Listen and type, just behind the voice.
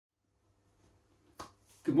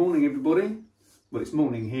Good morning everybody. Well, it's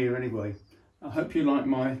morning here anyway. I hope you like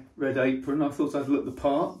my red apron. I thought I'd look the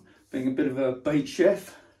part, being a bit of a bait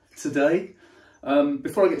chef today.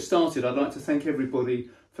 Before I get started, I'd like to thank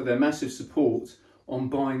everybody for their massive support on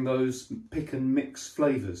buying those pick and mix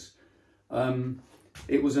flavours.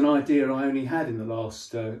 It was an idea I only had in the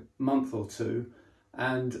last month or two,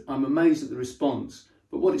 and I'm amazed at the response.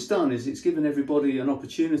 But what it's done is it's given everybody an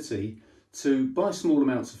opportunity to buy small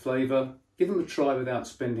amounts of flavour, give them a try without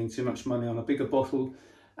spending too much money on a bigger bottle.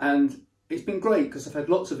 And it's been great because I've had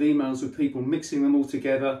lots of emails with people mixing them all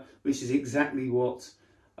together, which is exactly what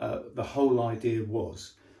the whole idea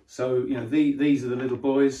was. So, you know, these are the little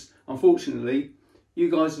boys. Unfortunately, you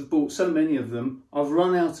guys have bought so many of them, I've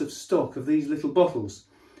run out of stock of these little bottles.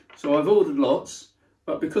 So I've ordered lots,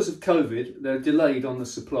 but because of COVID, they're delayed on the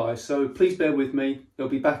supply. So please bear with me. They'll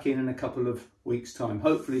be back in a couple of weeks' time,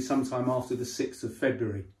 hopefully sometime after the 6th of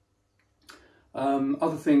February.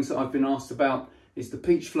 Other things that I've been asked about is the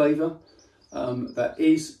peach flavour that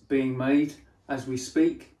is being made as we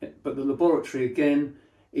speak, but the laboratory again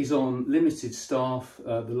is on limited staff,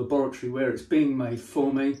 the laboratory where it's being made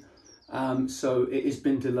for me, so it has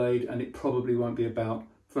been delayed and it probably won't be about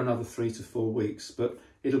for another 3 to 4 weeks, but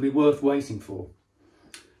it'll be worth waiting for.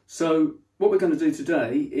 So what we're going to do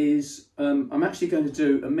today is I'm actually going to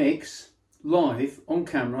do a mix live on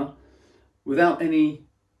camera without any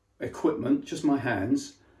equipment, just my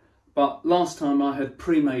hands. But last time I had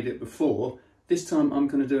pre-made it before. This time I'm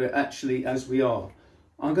going to do it actually as we are.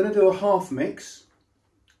 I'm going to do a half mix,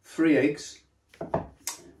 3 eggs,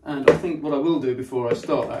 and I think what I will do before I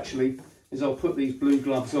start actually is I'll put these blue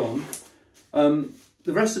gloves on. The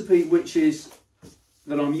recipe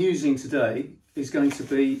that I'm using today is going to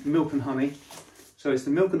be milk and honey. So it's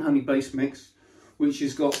the milk and honey base mix, which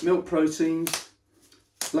has got milk proteins,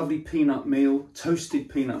 lovely peanut meal, toasted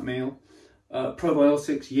peanut meal,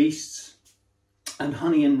 probiotics, yeasts, and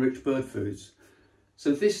honey-enriched bird foods.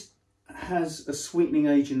 So this has a sweetening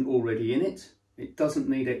agent already in it. It doesn't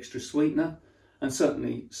need extra sweetener, and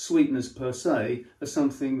certainly sweeteners per se are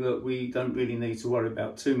something that we don't really need to worry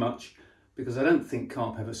about too much, because I don't think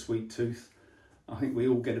carp have a sweet tooth. I think we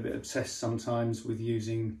all get a bit obsessed sometimes with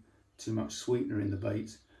using too much sweetener in the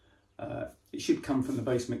bait. It should come from the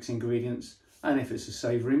base mix ingredients. And if it's a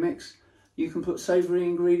savoury mix, you can put savoury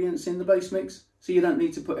ingredients in the base mix, so you don't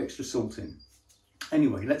need to put extra salt in.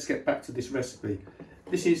 Anyway, let's get back to this recipe.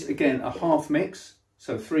 This is, again, a half mix,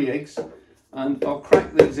 so 3 eggs, and I'll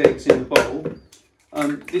crack these eggs in the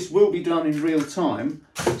bowl. This will be done in real time,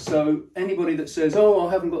 so anybody that says, oh,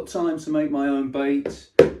 I haven't got time to make my own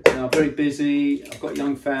bait, you know, I'm very busy, I've got a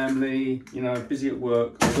young family, you know, busy at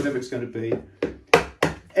work, whatever it's going to be,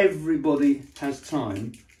 everybody has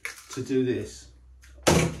time to do this,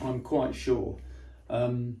 I'm quite sure.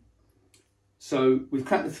 So we've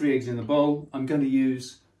cracked the 3 eggs in the bowl. I'm going to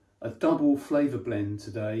use a double flavour blend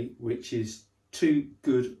today, which is 2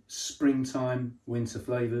 good springtime winter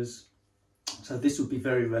flavours. So this will be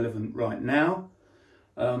very relevant right now.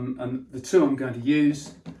 And the 2 I'm going to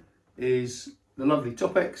use is the lovely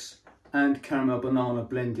TOPPEX and caramel banana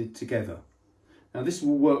blended together. Now this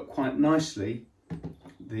will work quite nicely.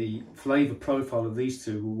 The flavour profile of these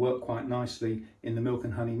 2 will work quite nicely in the milk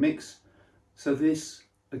and honey mix. So this,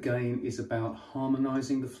 again, is about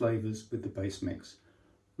harmonising the flavours with the base mix.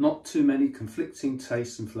 Not too many conflicting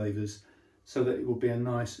tastes and flavours, so that it will be a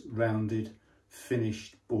nice, rounded,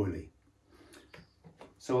 finished boilie.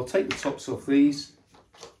 So I'll take the tops off these.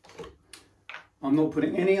 I'm not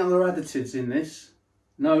putting any other additives in this.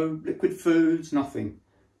 No liquid foods, nothing.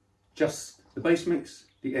 Just the base mix,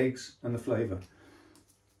 the eggs and the flavour.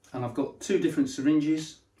 And I've got 2 different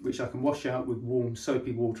syringes which I can wash out with warm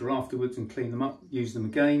soapy water afterwards and clean them up, use them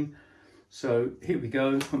again. So here we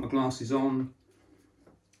go, put my glasses on,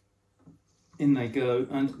 in they go,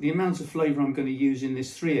 and the amount of flavour I'm going to use in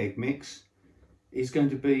this 3 egg mix is going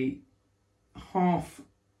to be half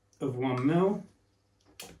of 1 ml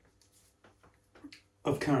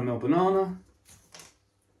of caramel banana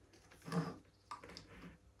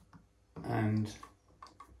and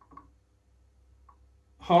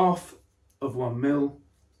half of 1 ml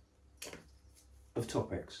of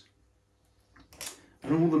TOPPEX,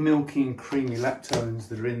 and all the milky and creamy lactones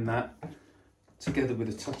that are in that, together with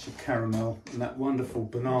a touch of caramel and that wonderful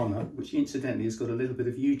banana, which incidentally has got a little bit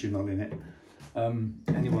of eugenol in it.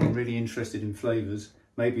 Anyone really interested in flavours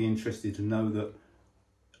may be interested to know that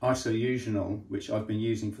isoeugenol, which I've been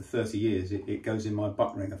using for 30 years, it goes in my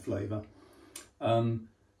butt ringer flavour.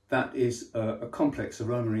 That is a complex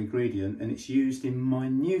aroma ingredient, and it's used in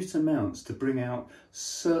minute amounts to bring out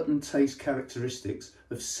certain taste characteristics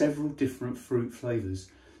of several different fruit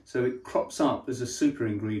flavours. So it crops up as a super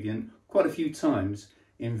ingredient quite a few times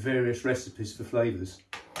in various recipes for flavours.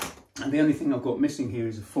 And the only thing I've got missing here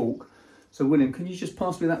is a fork. So William, can you just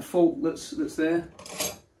pass me that fork that's there?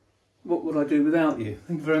 What would I do without you?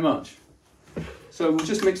 Thank you very much. So we'll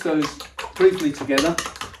just mix those briefly together.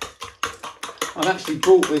 I've actually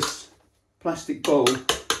brought this plastic bowl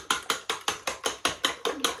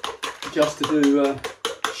just to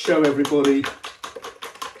show everybody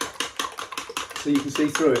so you can see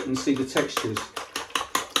through it and see the textures.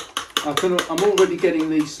 I'm already getting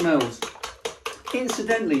these smells.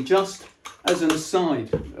 Incidentally, just as an aside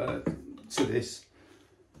to this,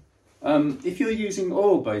 if you're using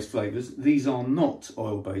oil-based flavours, these are not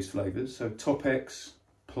oil-based flavours. So TOPPEX,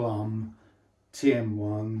 plum,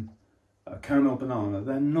 TM1, caramel banana,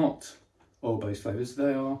 they're not oil-based flavours.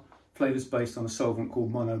 They are flavours based on a solvent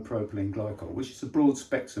called monopropylene glycol, which is a broad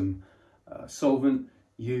spectrum solvent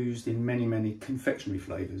used in many confectionery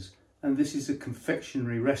flavours. And this is a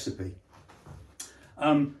confectionery recipe.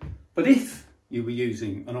 But if you were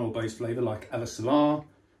using an oil-based flavour like ala salar,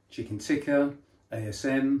 chicken tikka,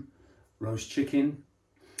 ASM, roast chicken,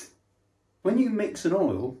 when you mix an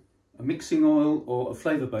oil, a mixing oil or a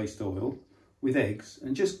flavour-based oil with eggs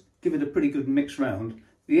and just give it a pretty good mix round,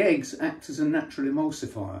 the eggs act as a natural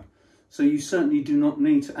emulsifier. So you certainly do not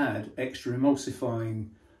need to add extra emulsifying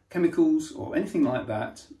chemicals or anything like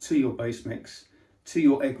that to your base mix, to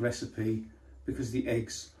your egg recipe, because the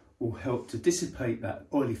eggs will help to dissipate that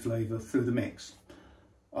oily flavour through the mix.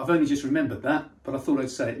 I've only just remembered that, but I thought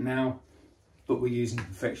I'd say it now, but we're using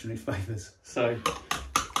confectionery flavours. So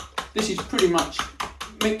this is pretty much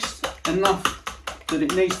mixed enough that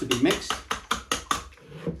it needs to be mixed.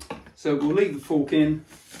 So we'll leave the fork in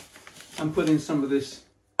and put in some of this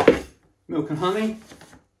milk and honey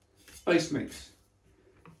base mix.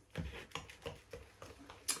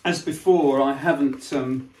 As before, I haven't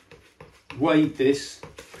weighed this.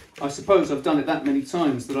 I suppose I've done it that many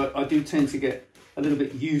times that I do tend to get a little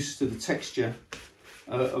bit used to the texture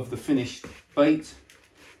of the finished bait,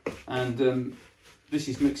 and this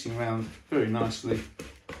is mixing around very nicely.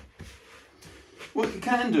 What you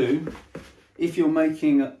can do if you're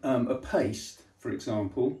making a paste, for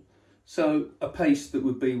example, so a paste that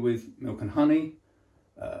would be with milk and honey,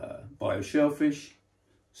 bio shellfish,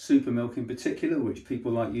 super milk in particular, which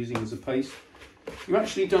people like using as a paste, you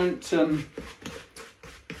actually don't,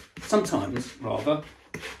 sometimes rather,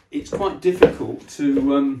 it's quite difficult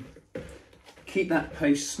to keep that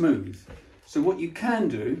paste smooth. So what you can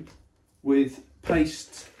do with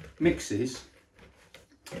paste mixes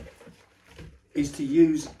is to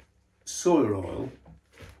use soya oil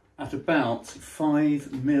at about 5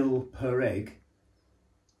 ml per egg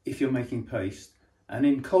if you're making paste, and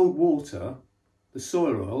in cold water the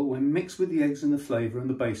soya oil, when mixed with the eggs and the flavour and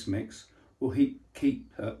the base mix, will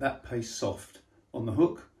keep that paste soft on the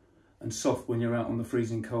hook and soft when you're out on the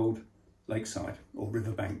freezing cold lakeside or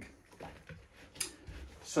riverbank.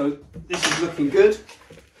 So this is looking good.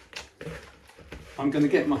 I'm going to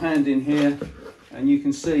get my hand in here and you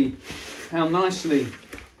can see how nicely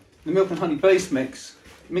the milk and honey base mix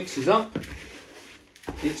mixes up.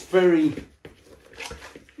 It's very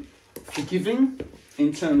forgiving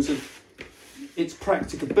in terms of its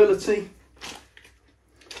practicability.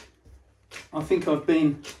 I think I've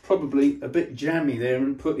been probably a bit jammy there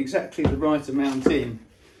and put exactly the right amount in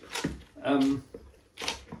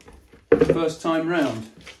first time round.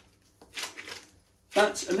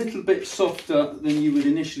 That's a little bit softer than you would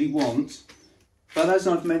initially want, but as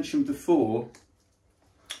I've mentioned before,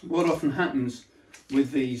 what often happens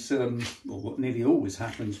with these, or what nearly always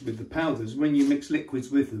happens with the powders, when you mix liquids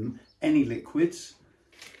with them, any liquids,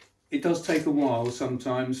 it does take a while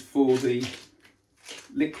sometimes for the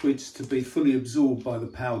liquids to be fully absorbed by the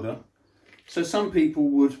powder. So some people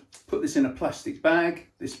would put this in a plastic bag,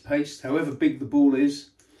 this paste, however big the ball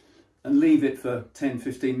is, and leave it for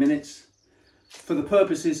 10-15 minutes. For the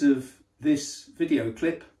purposes of this video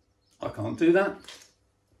clip, I can't do that.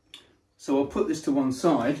 So I'll put this to one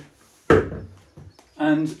side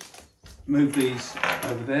and move these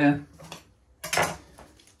over there.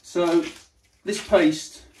 So this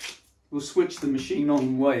paste, we'll switch the machine on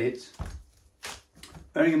and weigh it.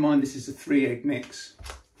 Bearing in mind this is a 3-egg mix.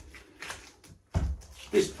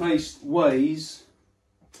 This paste weighs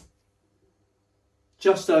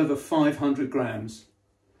just over 500 grams.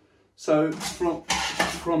 So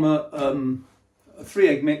from a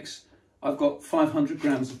 3-egg mix, I've got 500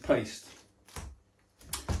 grams of paste.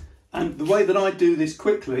 And the way that I do this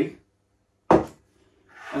quickly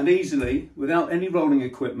and easily, without any rolling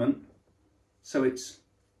equipment, so it's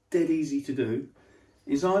dead easy to do,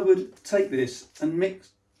 is I would take this and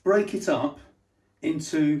break it up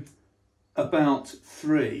into about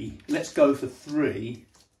 3, let's go for 3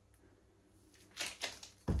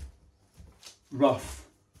 rough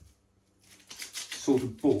sort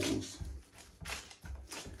of balls.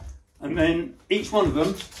 And then each one of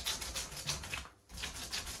them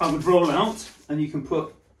I would roll out, and you can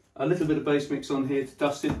put a little bit of base mix on here to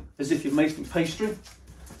dust it as if you're making pastry.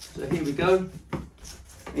 So here we go.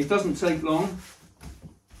 It doesn't take long,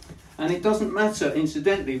 and it doesn't matter,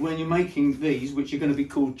 incidentally, when you're making these, which are going to be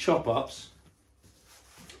called chop-ups,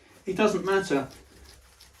 it doesn't matter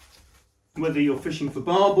whether you're fishing for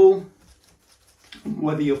barbel,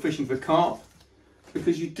 whether you're fishing for carp,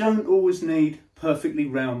 because you don't always need perfectly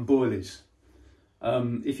round boilies.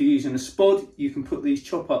 If you're using a spod, you can put these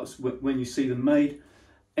chop-ups when you see them made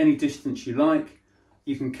any distance you like.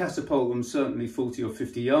 You can catapult them certainly 40 or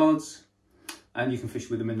 50 yards, and you can fish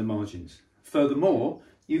with them in the margins. Furthermore,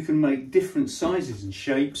 you can make different sizes and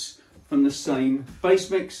shapes from the same base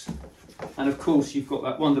mix, and of course you've got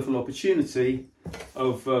that wonderful opportunity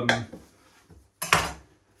of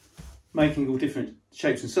making all different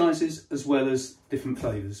shapes and sizes, as well as different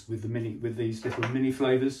flavours with these little mini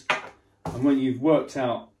flavours. And when you've worked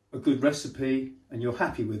out a good recipe and you're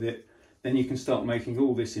happy with it, then you can start making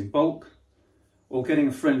all this in bulk, or getting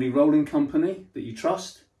a friendly rolling company that you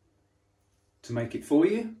trust to make it for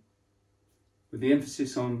you, with the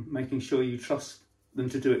emphasis on making sure you trust them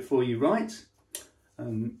to do it for you right,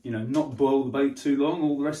 and you know, not boil the bait too long,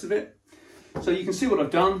 all the rest of it. So you can see what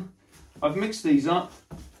I've done. I've mixed these up,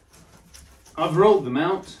 I've rolled them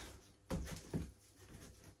out.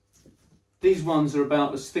 These ones are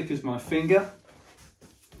about as thick as my finger.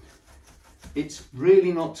 It's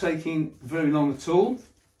really not taking very long at all.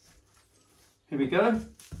 Here we go.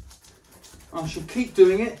 I shall keep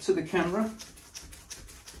doing it to the camera.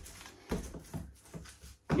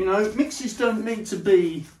 You know, mixes don't need to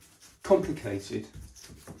be complicated,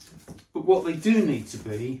 but what they do need to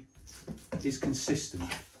be is consistent.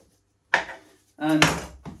 And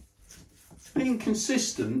being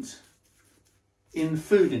consistent in the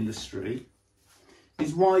food industry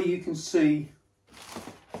is why you can see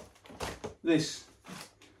this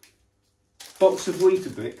box of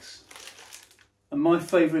Weetabix and my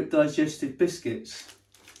favourite digestive biscuits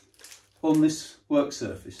on this work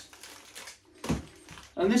surface.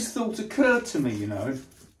 And this thought occurred to me, you know,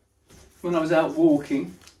 when I was out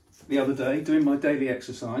walking the other day doing my daily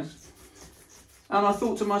exercise, and I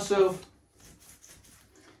thought to myself,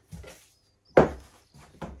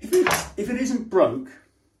 if it isn't broke,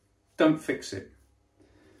 don't fix it.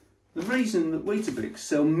 The reason that Weetabix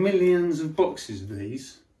sell millions of boxes of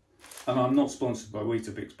these, and I'm not sponsored by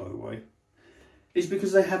Weetabix by the way, is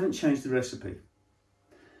because they haven't changed the recipe.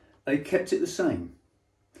 They kept it the same.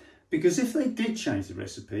 Because if they did change the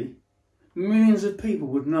recipe, millions of people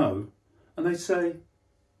would know, and they'd say,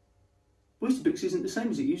 Weetabix isn't the same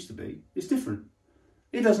as it used to be, it's different.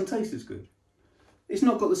 It doesn't taste as good. It's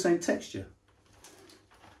not got the same texture.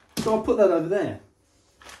 So I'll put that over there.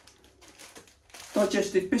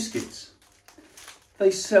 Digestive biscuits.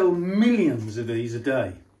 They sell millions of these a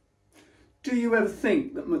day. Do you ever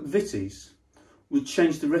think that McVitie's would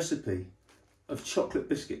change the recipe of chocolate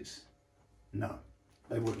biscuits? No,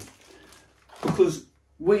 they wouldn't. Because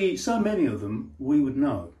we eat so many of them, we would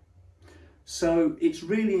know. So it's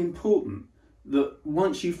really important that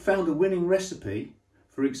once you've found a winning recipe,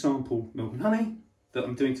 for example, milk and honey, that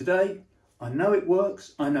I'm doing today, I know it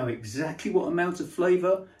works, I know exactly what amount of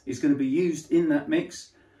flavour is going to be used in that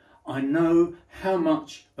mix, I know how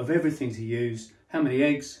much of everything to use, how many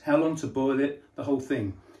eggs, how long to boil it, the whole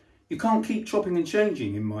thing. You can't keep chopping and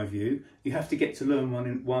changing, in my view. You have to get to learn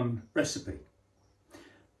one recipe.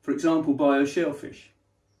 For example, bio shellfish.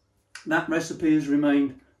 That recipe has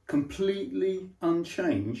remained completely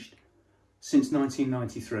unchanged since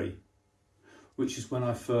 1993, which is when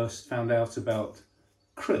I first found out about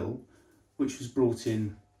krill, which was brought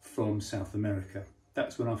in from South America.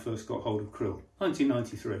 That's when I first got hold of krill,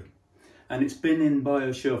 1993. And it's been in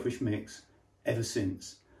bio shellfish mix ever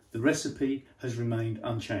since. The recipe has remained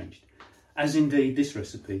unchanged, as indeed this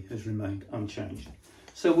recipe has remained unchanged.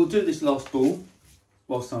 So we'll do this last ball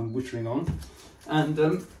whilst I'm wittering on,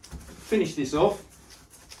 and finish this off,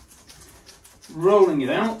 rolling it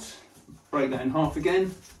out, break that in half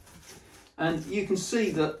again, and you can see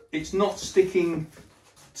that it's not sticking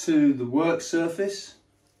to the work surface.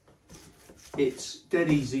 It's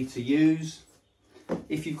dead easy to use.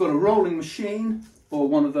 If you've got a rolling machine or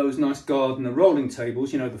one of those nice gardener rolling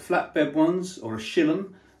tables, you know, the flatbed ones, or a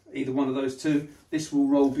shillum, either one of those two, this will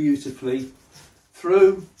roll beautifully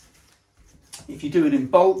through. If you do it in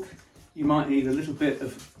bulk, you might need a little bit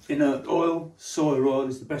of inert oil. Soy oil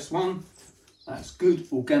is the best one. That's good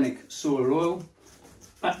organic soya oil.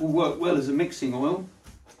 That will work well as a mixing oil,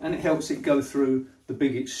 and it helps it go through the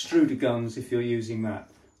big extruder guns if you're using that.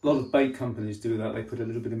 A lot of bait companies do that. They put a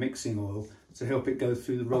little bit of mixing oil to help it go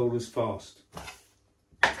through the rollers fast.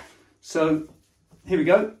 So here we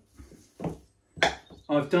go.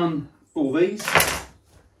 I've done all these.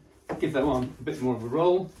 Give that one a bit more of a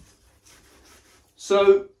roll.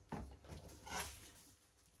 So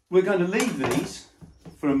we're going to leave these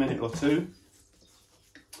for a minute or two,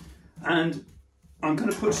 and I'm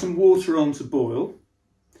going to put some water on to boil.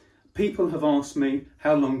 People have asked me,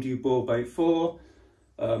 how long do you boil bait for?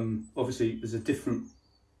 Obviously there's a different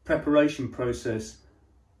preparation process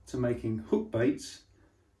to making hook baits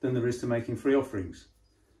than there is to making free offerings.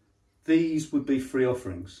 These would be free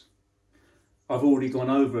offerings. I've already gone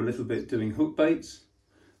over a little bit doing hook baits,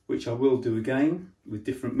 which I will do again with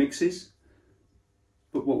different mixes.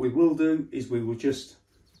 But what we will do is we will just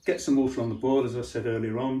get some water on the boil, as I said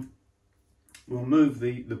earlier on. We'll move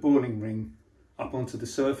the boiling ring up onto the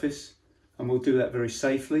surface, and we'll do that very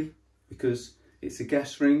safely because it's a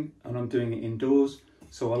gas ring and I'm doing it indoors.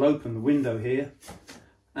 So I'll open the window here,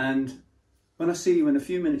 and when I see you in a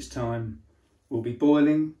few minutes time, we'll be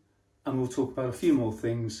boiling and we'll talk about a few more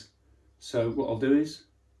things. So what I'll do is,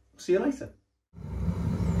 I'll see you later.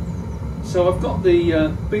 So I've got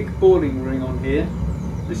the big boiling ring on here.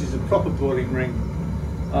 This is a proper boiling ring.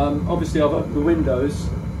 Obviously I've opened the windows.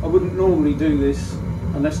 I wouldn't normally do this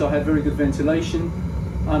unless I had very good ventilation,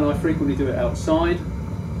 and I frequently do it outside.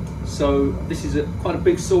 So this is quite a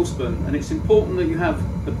big saucepan, and it's important that you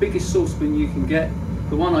have the biggest saucepan you can get.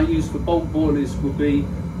 The one I use for bulk boilers would be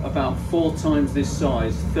about 4 times this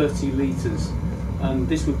size, 30 litres, and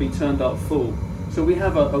this would be turned up full. So we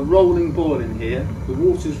have a rolling boil in here. The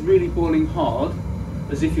water's really boiling hard,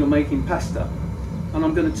 as if you're making pasta, and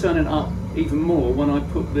I'm going to turn it up even more when I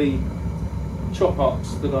put the chop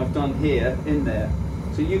ups that I've done here in there.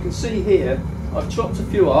 So you can see here I've chopped a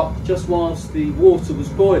few up just whilst the water was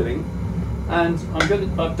boiling, and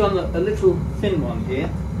I've done a little thin one here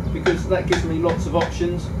because that gives me lots of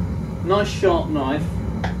options. Nice sharp knife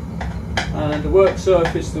and a work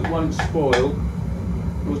surface that won't spoil.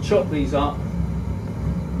 We'll chop these up.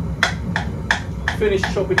 Finish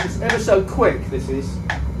chopping this ever so quick. This is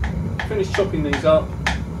finish chopping these up.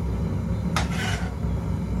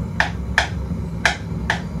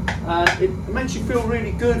 And it makes you feel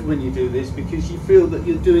really good when you do this, because you feel that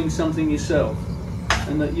you're doing something yourself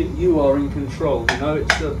and that you are in control. You know,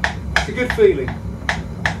 it's a good feeling.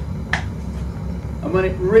 And when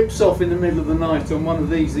it rips off in the middle of the night on one of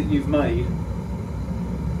these that you've made,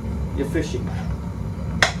 you're fishing.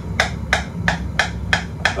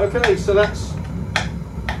 Okay, so that's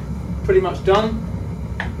pretty much done.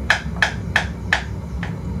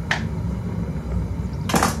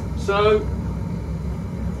 So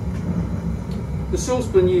the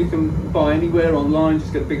saucepan you can buy anywhere online,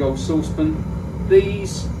 just get a big old saucepan.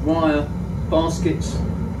 These wire baskets,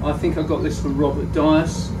 I think I got this from Robert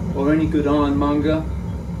Dias or any good ironmonger,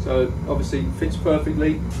 so obviously it fits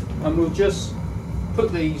perfectly. And we'll just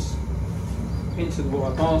put these into the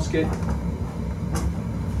wire basket.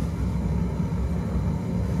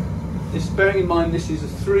 This, bearing in mind this is a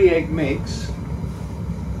 3-egg mix,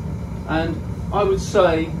 and I would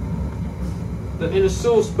say that in a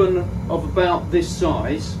saucepan of about this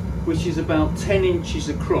size, which is about 10 inches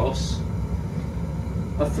across,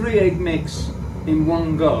 a 3-egg mix in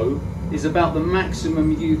one go is about the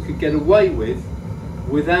maximum you could get away with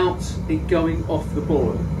without it going off the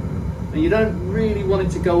boil. And you don't really want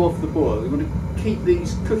it to go off the boil. You want to keep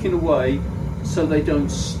these cooking away so they don't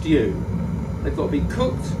stew. They've got to be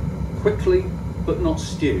cooked quickly but not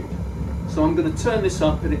stewed. So I'm going to turn this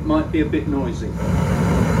up, and it might be a bit noisy.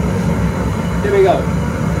 Here we go.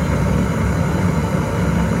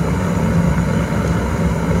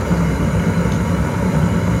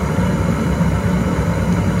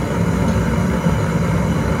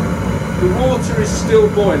 The water is still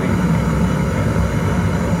boiling,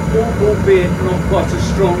 albeit not quite as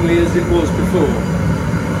strongly as it was before.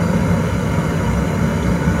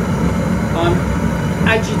 I'm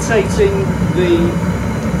agitating the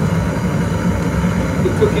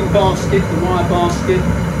cooking basket, the wire basket,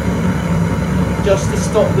 just to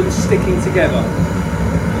stop them sticking together.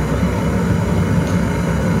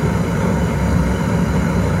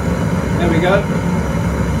 There we go.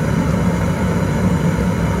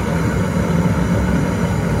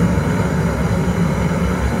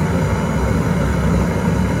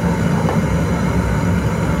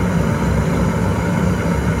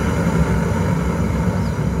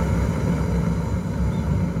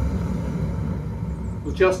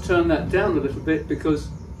 We'll just turn that down a little bit because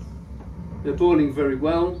They're boiling very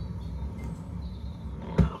well.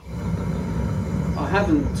 I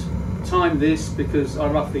haven't timed this because I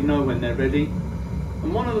roughly know when they're ready.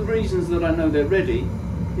 And one of the reasons that I know they're ready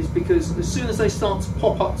is because as soon as they start to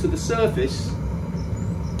pop up to the surface,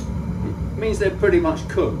 it means they're pretty much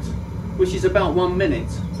cooked, which is about 1 minute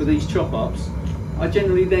for these chop ups. I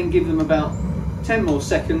generally then give them about 10 more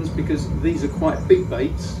seconds because these are quite big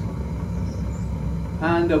baits,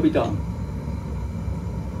 and they'll be done.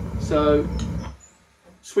 So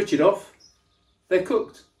switch it off, they're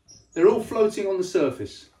cooked. They're all floating on the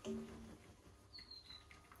surface.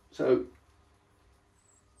 So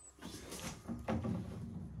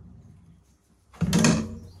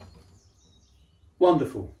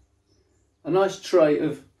wonderful. A nice tray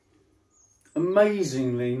of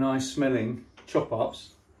amazingly nice smelling chop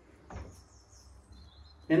ups.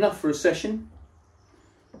 Enough for a session,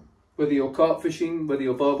 whether you're carp fishing, whether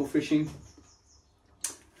you're barbel fishing.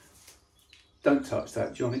 Don't touch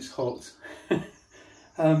that, John, it's hot.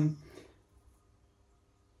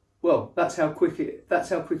 Well, that's how quick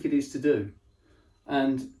it is to do.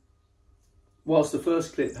 And whilst the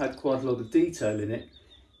first clip had quite a lot of detail in it,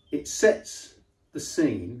 it sets the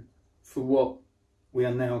scene for what we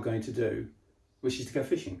are now going to do, which is to go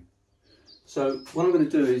fishing. So what I'm going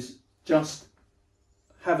to do is just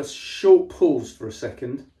have a short pause for a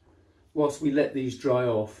second whilst we let these dry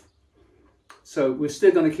off. So we're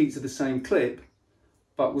still going to keep to the same clip,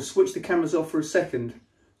 but we'll switch the cameras off for a second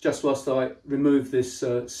just whilst I remove this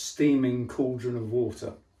steaming cauldron of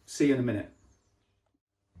water. See you in a minute.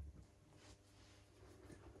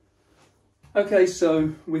 Okay,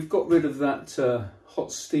 so we've got rid of that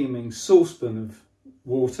hot steaming saucepan of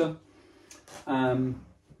water.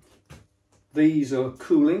 These are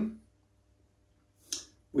cooling.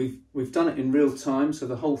 We've done it in real time, so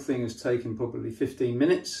the whole thing has taken probably 15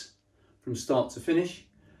 minutes from start to finish,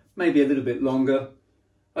 maybe a little bit longer.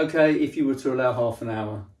 Okay, if you were to allow half an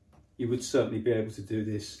hour, you would certainly be able to do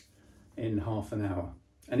this in half an hour.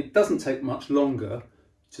 And it doesn't take much longer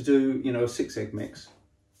to do, you know, a 6-egg mix,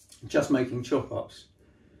 just making chop ups.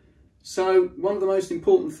 So one of the most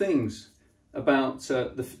important things about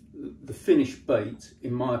the finished bait,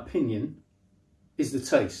 in my opinion, is the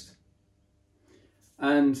taste.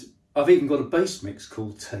 And I've even got a base mix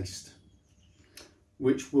called Taste,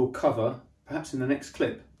 which we'll cover perhaps in the next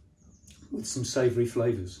clip with some savoury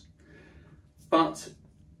flavours. But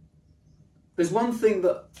there's one thing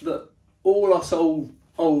that all us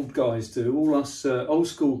old guys do, all us old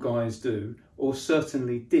school guys do, or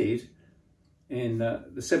certainly did in the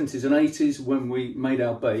 70s and 80s when we made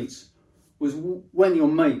our baits, was when your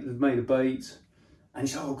mate had made a bait and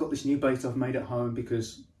he said, oh, I've got this new bait I've made at home,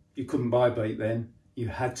 because you couldn't buy bait then. You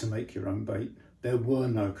had to make your own bait. There were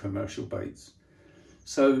no commercial baits.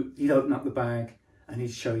 So he'd open up the bag and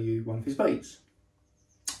he'd show you one of his baits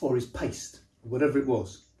or his paste, or whatever it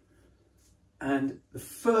was. And the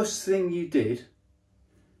first thing you did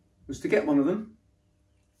was to get one of them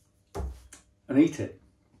and eat it.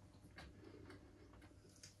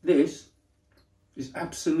 This is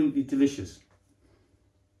absolutely delicious.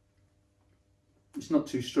 It's not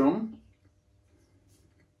too strong.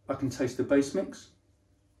 I can taste the base mix.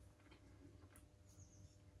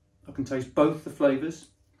 I can taste both the flavours.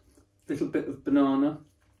 A little bit of banana.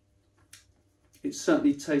 It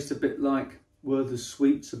certainly tastes a bit like Werther's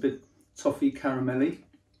Sweets, a bit toffee caramelly.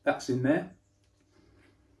 That's in there.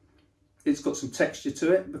 It's got some texture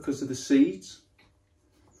to it because of the seeds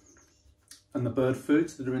and the bird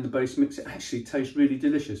foods that are in the base mix. It actually tastes really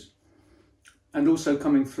delicious. And also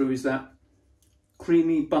coming through is that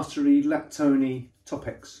creamy, buttery, lactone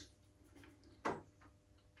TOPPEX.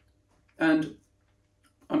 And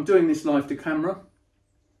I'm doing this live to camera.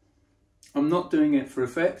 I'm not doing it for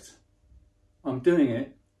effect. I'm doing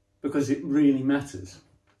it because it really matters.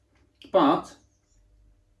 But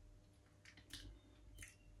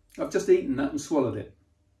I've just eaten that and swallowed it.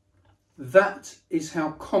 That is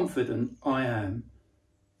how confident I am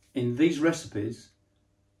in these recipes,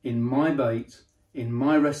 in my bait, in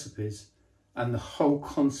my recipes, and the whole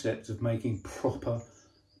concept of making proper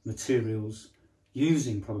materials,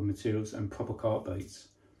 using proper materials and proper carp baits.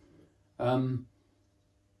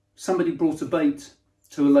 Somebody brought a bait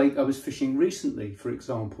to a lake I was fishing recently, for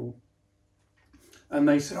example, and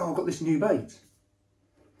they said, oh, I've got this new bait.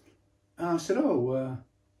 And I said, oh,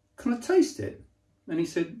 can I taste it? And he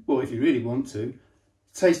said, well, if you really want to, it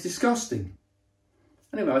tastes disgusting.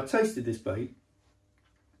 Anyway, I tasted this bait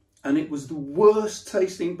and it was the worst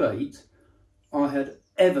tasting bait I had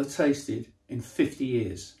ever tasted in 50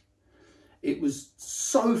 years. It was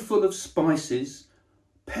so full of spices,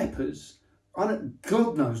 peppers,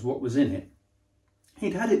 God knows what was in it.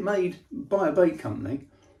 He'd had it made by a bait company.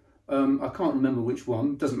 I can't remember which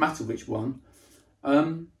one, doesn't matter which one.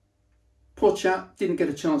 Poor chap didn't get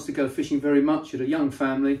a chance to go fishing very much, had a young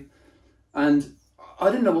family, and I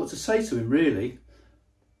didn't know what to say to him really,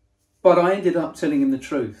 but I ended up telling him the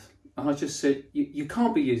truth. And I just said, you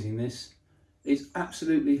can't be using this. It's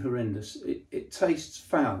absolutely horrendous. It tastes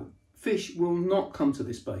foul. Fish will not come to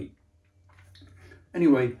this bait.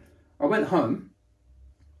 Anyway, I went home,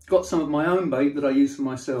 got some of my own bait that I use for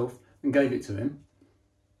myself and gave it to him.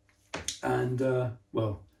 And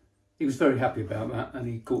well, he was very happy about that, and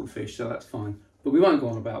he caught the fish, so that's fine. But we won't go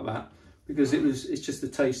on about that because it's just a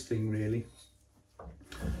taste thing really.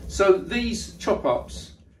 So these chop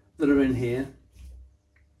ups that are in here,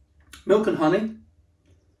 milk and honey,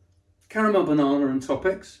 caramel banana and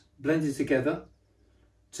TOPPEX blended together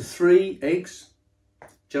to 3 eggs,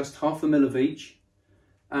 just half a mil of each.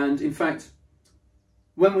 And in fact,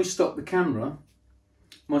 when we stopped the camera,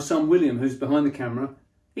 my son William, who's behind the camera,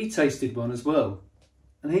 he tasted one as well.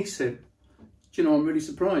 And he said, do you know, I'm really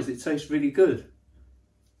surprised, it tastes really good.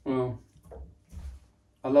 Well,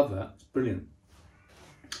 I love that, it's brilliant.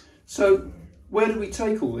 So where do we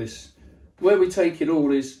take all this? Where we take it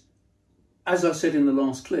all is, as I said in the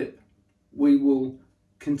last clip, we will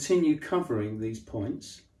continue covering these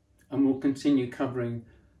points, and we'll continue covering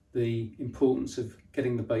the importance of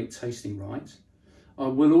getting the bait tasting right. I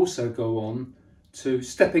will also go on to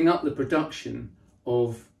stepping up the production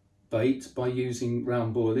of bait by using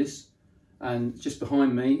round boilies, and just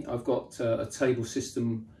behind me I've got a table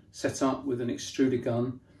system set up with an extruder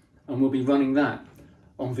gun, and we'll be running that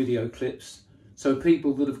on video clips, so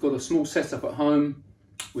people that have got a small setup at home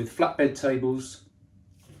with flatbed tables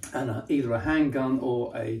and either a handgun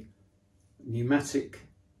or a pneumatic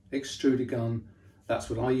extruder gun, that's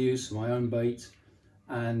what I use for my own bait,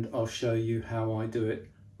 and I'll show you how I do it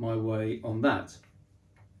my way on that.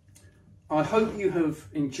 I hope you have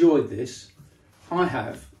enjoyed this. I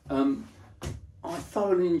have. I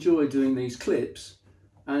thoroughly enjoy doing these clips,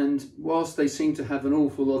 and whilst they seem to have an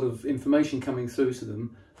awful lot of information coming through to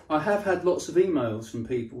them, I have had lots of emails from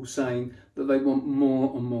people saying that they want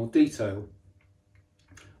more and more detail.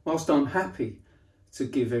 Whilst I'm happy to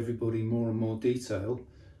give everybody more and more detail,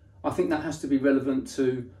 I think that has to be relevant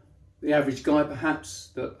to the average guy perhaps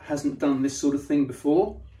that hasn't done this sort of thing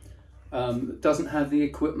before, that doesn't have the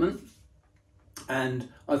equipment. And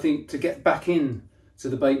I think to get back in to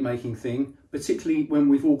the bait making thing, particularly when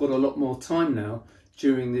we've all got a lot more time now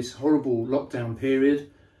during this horrible lockdown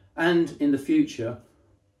period and in the future,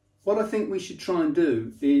 what I think we should try and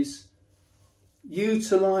do is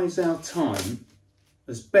utilise our time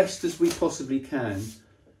as best as we possibly can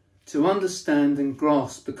to understand and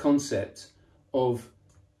grasp the concept of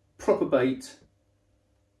proper bait,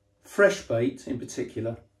 fresh bait in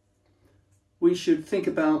particular. We should think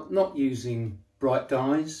about not using bright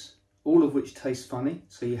dyes, all of which taste funny,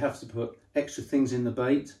 so you have to put extra things in the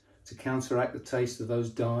bait to counteract the taste of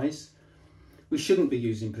those dyes. We shouldn't be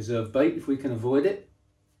using preserved bait if we can avoid it.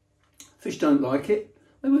 Fish don't like it,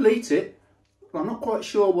 they will eat it, but I'm not quite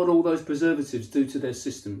sure what all those preservatives do to their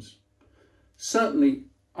systems. Certainly,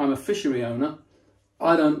 I'm a fishery owner,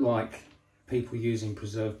 I don't like people using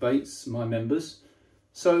preserved baits, my members.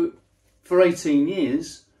 So for 18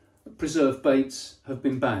 years, preserved baits have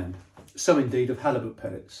been banned. So indeed of halibut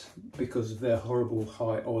pellets, because of their horrible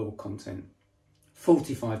high oil content.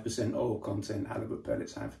 45% oil content halibut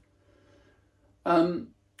pellets have. And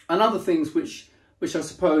other things which I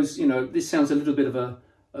suppose, you know, this sounds a little bit of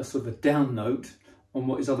a sort of a down note on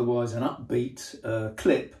what is otherwise an upbeat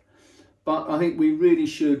clip, but I think we really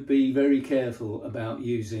should be very careful about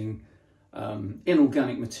using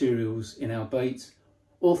inorganic materials in our bait,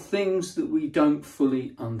 or things that we don't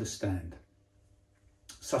fully understand,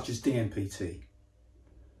 such as DMPT.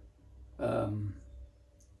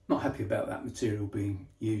 Not happy about that material being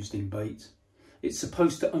used in bait. It's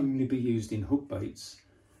supposed to only be used in hook baits,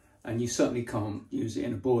 and you certainly can't use it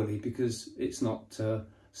in a boilie because it's not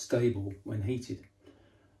stable when heated.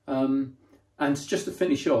 And just to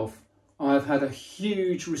finish off, I've had a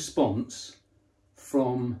huge response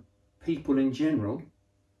from people in general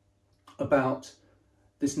about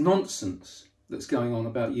this nonsense that's going on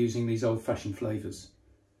about using these old-fashioned flavours.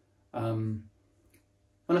 When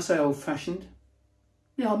I say old-fashioned,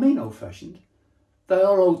 yeah, I mean old-fashioned. They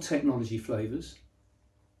are old technology flavours.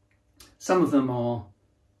 Some of them are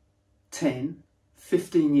 10,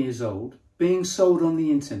 15 years old, being sold on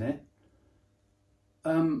the internet.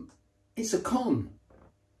 It's a con.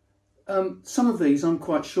 Some of these, I'm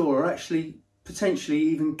quite sure, are actually potentially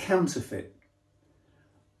even counterfeit.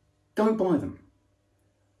 Don't buy them.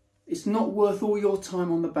 It's not worth all your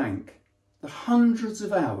time on the bank the hundreds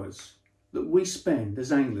of hours that we spend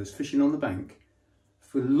as anglers fishing on the bank,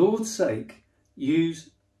 for the Lord's sake, use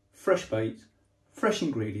fresh bait, fresh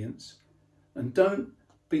ingredients, and don't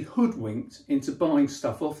be hoodwinked into buying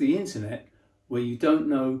stuff off the internet where you don't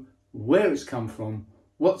know where it's come from,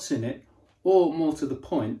 what's in it, or more to the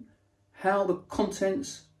point, how the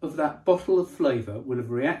contents of that bottle of flavour will have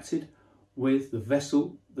reacted with the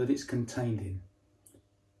vessel that it's contained in.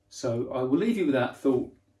 So I will leave you with that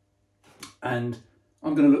thought, and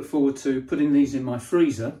I'm going to look forward to putting these in my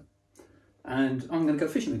freezer, and I'm going to go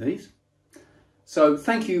fishing with these. So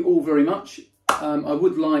thank you all very much. I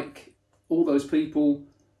would like all those people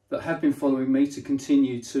that have been following me to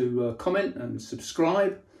continue to comment and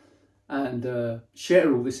subscribe and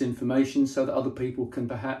share all this information so that other people can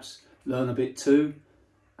perhaps learn a bit too.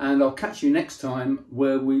 And I'll catch you next time,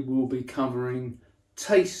 where we will be covering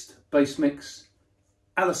taste base mix,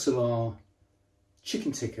 a la salar,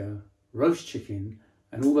 chicken tikka, roast chicken,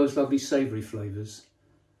 and all those lovely savoury flavours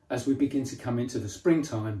as we begin to come into the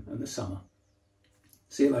springtime and the summer.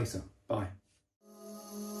 See you later. Bye.